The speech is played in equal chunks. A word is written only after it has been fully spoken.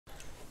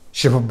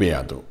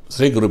శుభభ్యాదు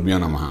శ్రీ గురుభ్యో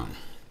నమః.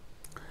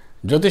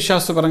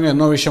 జ్యోతిషాస్త్రపరంగా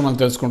ఎన్నో విషయం మనం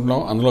తెలుసుకుంటున్నాం.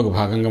 అందులో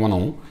భాగంగా మనం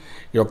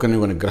ఈ యొక్క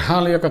కొన్ని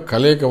గ్రహాల యొక్క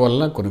కలయిక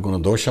వల్ల కొన్ని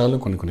దోషాలు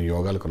కొన్ని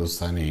యోగాలు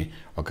కలుస్తాయని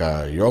ఒక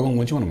యోగం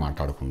గురించి మనం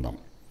మాట్లాడుకుందాం.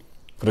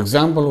 ఫర్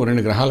ఎగ్జాంపుల్,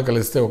 2 గ్రహాలు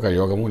కలిస్తే ఒక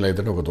యోగము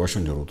లేదంటే ఒక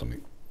దోషం జరుగుతుంది.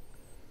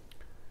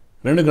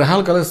 2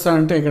 గ్రహాలు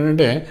కలుస్తాయంటే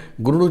ఏంటంటే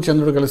గురుడు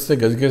చంద్రుడు కలిస్తే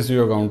గజకేశ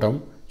యోగా ఉంటాం,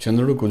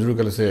 చంద్రుడు కుజుడు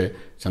కలిస్తే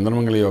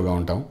చంద్రమంగళ యోగా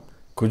ఉంటాం,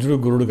 కుజుడు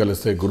గురుడు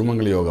కలిస్తే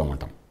గురుమంగళ యోగా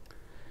ఉంటాం.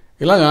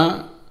 ఇలాగా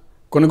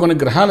కొన్ని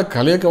గ్రహాల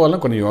కలయిక వల్ల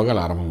కొన్ని యోగాలు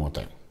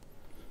ఆరంభమవుతాయి.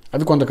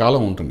 అది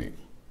కొంతకాలం ఉంటుంది.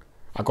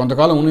 ఆ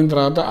కొంతకాలం ఉండిన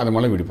తర్వాత అది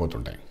మళ్ళీ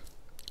విడిపోతుంటాయి,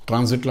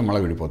 ట్రాన్సిట్లో మళ్ళీ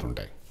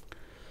విడిపోతుంటాయి.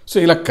 సో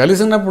ఇలా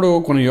కలిసినప్పుడు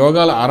కొన్ని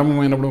యోగాలు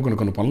ఆరంభమైనప్పుడు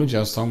కొన్ని పనులు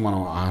చేస్తాం, మనం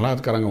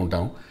ఆహ్లాదకరంగా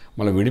ఉంటాం.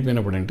 మళ్ళీ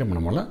విడిపోయినప్పుడు అంటే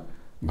మనం మళ్ళీ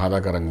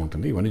బాధాకరంగా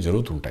ఉంటుంది. ఇవన్నీ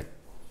జరుగుతుంటాయి.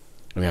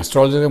 అది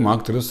అస్ట్రాలజీగా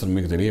మాకు తెలుస్తుంది,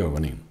 మీకు తెలియవు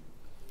ఇవన్నీ.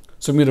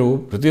 సో మీరు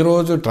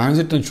ప్రతిరోజు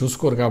ట్రాన్సిట్ని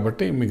చూసుకోరు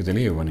కాబట్టి మీకు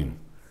తెలియవు ఇవన్నీ.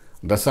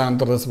 దశ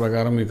అంతర్దశ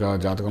ప్రకారం మీకు ఆ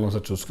జాతకంలో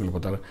ఒకసారి చూసుకుని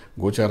వెళ్ళిపోతారు.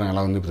 గోచారం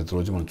ఎలా ఉంది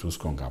ప్రతిరోజు మనం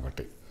చూసుకోం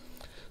కాబట్టి.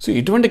 సో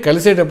ఇటువంటి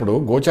కలిసేటప్పుడు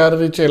గోచార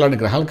రీత్యా ఇలాంటి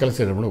గ్రహాలు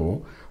కలిసేటప్పుడు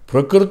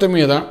ప్రకృతి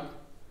మీద,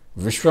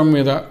 విశ్వం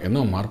మీద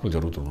ఎన్నో మార్పులు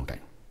జరుగుతూ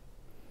ఉంటాయి.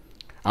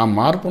 ఆ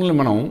మార్పుల్ని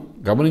మనం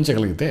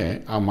గమనించగలిగితే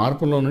ఆ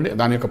మార్పుల్లో నుండి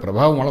దాని యొక్క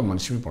ప్రభావం వల్ల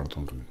మనిషికి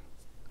పడుతుంటుంది.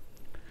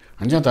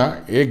 అంచేత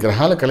ఏ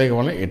గ్రహాల కలయిక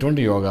వల్ల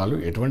ఎటువంటి యోగాలు,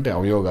 ఎటువంటి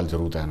అవయోగాలు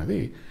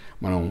జరుగుతాయనేది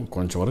మనం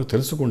కొంచెం వరకు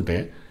తెలుసుకుంటే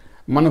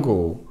మనకు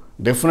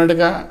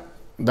డెఫినెట్గా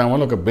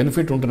దానివల్ల ఒక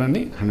బెనిఫిట్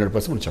ఉంటుందని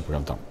 100% మనం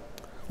చెప్పగలుగుతాం.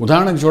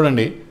 ఉదాహరణకు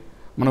చూడండి,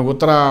 మన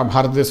ఉత్తర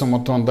భారతదేశం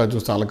మొత్తం అంతా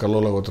చూస్తే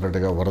అలకల్లోలో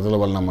అవుతున్నట్టుగా వరదల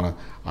వలన మన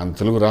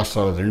తెలుగు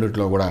రాష్ట్రాల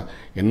రెండిట్లో కూడా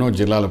ఎన్నో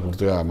జిల్లాలు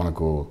పూర్తిగా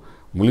మనకు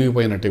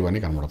మునిగిపోయినట్టు ఇవన్నీ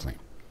కనబడుతున్నాయి.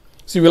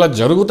 సో ఇలా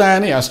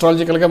జరుగుతాయని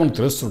ఆస్ట్రాలజికల్గా మనకు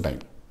తెలుస్తుంటాయి.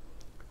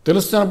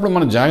 తెలుస్తున్నప్పుడు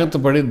మనం జాగ్రత్త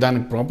పడి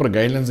దానికి ప్రాపర్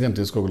గైడ్లైన్స్ కానీ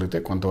తీసుకోగలిగితే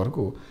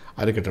కొంతవరకు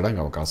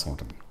అరికట్టడానికి అవకాశం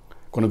ఉంటుంది.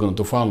 కొన్ని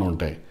తుఫాన్లు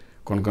ఉంటాయి,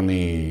 కొన్ని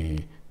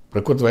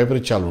ప్రకృతి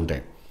వైపరీత్యాలు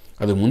ఉంటాయి.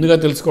 అది ముందుగా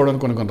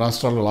తెలుసుకోవడానికి కొన్ని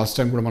రాష్ట్రాల్లో లాస్ట్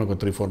టైం కూడా మనకు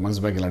 3-4 months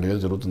బ్యాక్ ఇలాంటివి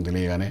జరుగుతుంది.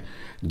 తెలియగానే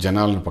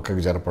జనాలను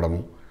పక్కకు జరపడము,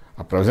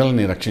 ఆ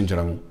ప్రజల్ని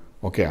రక్షించడము,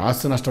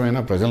 ఆస్తి నష్టమైన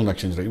ప్రజలను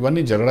రక్షించడం,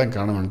 ఇవన్నీ జరగడానికి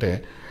కారణం అంటే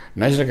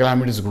నేచురల్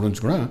కెలామిటీస్ గురించి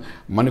కూడా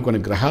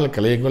కొన్ని గ్రహాల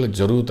కలయిక వల్ల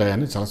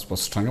జరుగుతాయని చాలా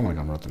స్పష్టంగా మనకు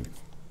కనబడుతుంది.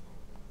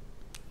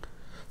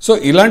 సో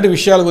ఇలాంటి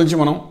విషయాల గురించి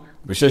మనం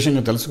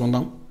విశేషంగా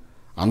తెలుసుకుందాం.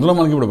 అందులో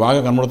మనకి ఇప్పుడు బాగా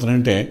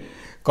కనబడుతున్నాయంటే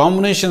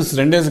కాంబినేషన్స్,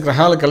 2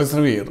 గ్రహాలు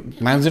కలిసినవి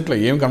ట్రాన్సిట్లో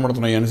ఏం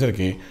కనబడుతున్నాయి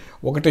అనేసరికి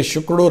ఒకటి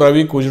శుక్రుడు,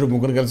 రవి, కుజుడు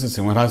ముగ్గురు కలిసి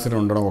సింహరాశిలో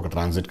ఉండడం ఒక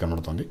ట్రాన్సిట్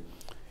కనబడుతుంది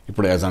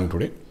ఇప్పుడు యాజ్ ఆన్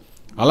టుడే.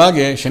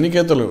 అలాగే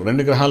శనికేతులు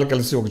 2 గ్రహాలు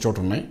కలిసి ఒక చోట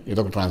ఉన్నాయి,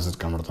 ఇదొక ట్రాన్సిట్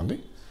కనబడుతుంది.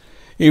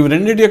 ఈ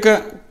రెండింటి యొక్క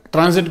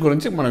ట్రాన్సిట్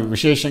గురించి మనం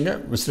విశ్లేషంగా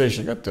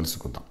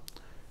తెలుసుకుందాం.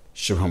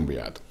 శుభం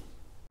వ్యాధు.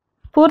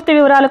 పూర్తి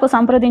వివరాలకు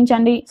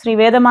సంప్రదించండి శ్రీ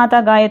వేదమాత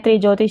గాయత్రి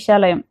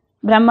జ్యోతిషాలయం,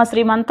 బ్రహ్మ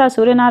శ్రీ మంతా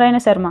సూర్యనారాయణ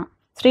శర్మ,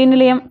 శ్రీ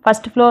నిలయం,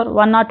 1st floor,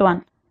 101,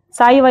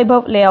 Sai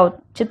Vaibhav layout,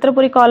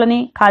 Chitrapuri colony,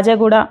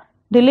 Khajaguda,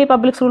 Delhi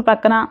public school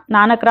పక్కన,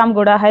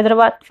 నానక్రామ్గుడ,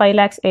 హైదరాబాద్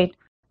 5,08,000.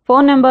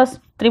 Phone numbers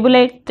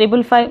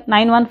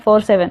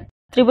 8885559147,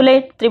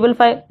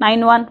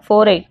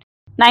 8885559148,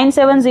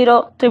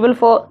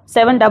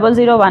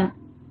 9704447001,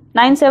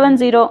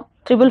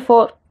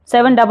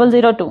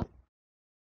 9704447002.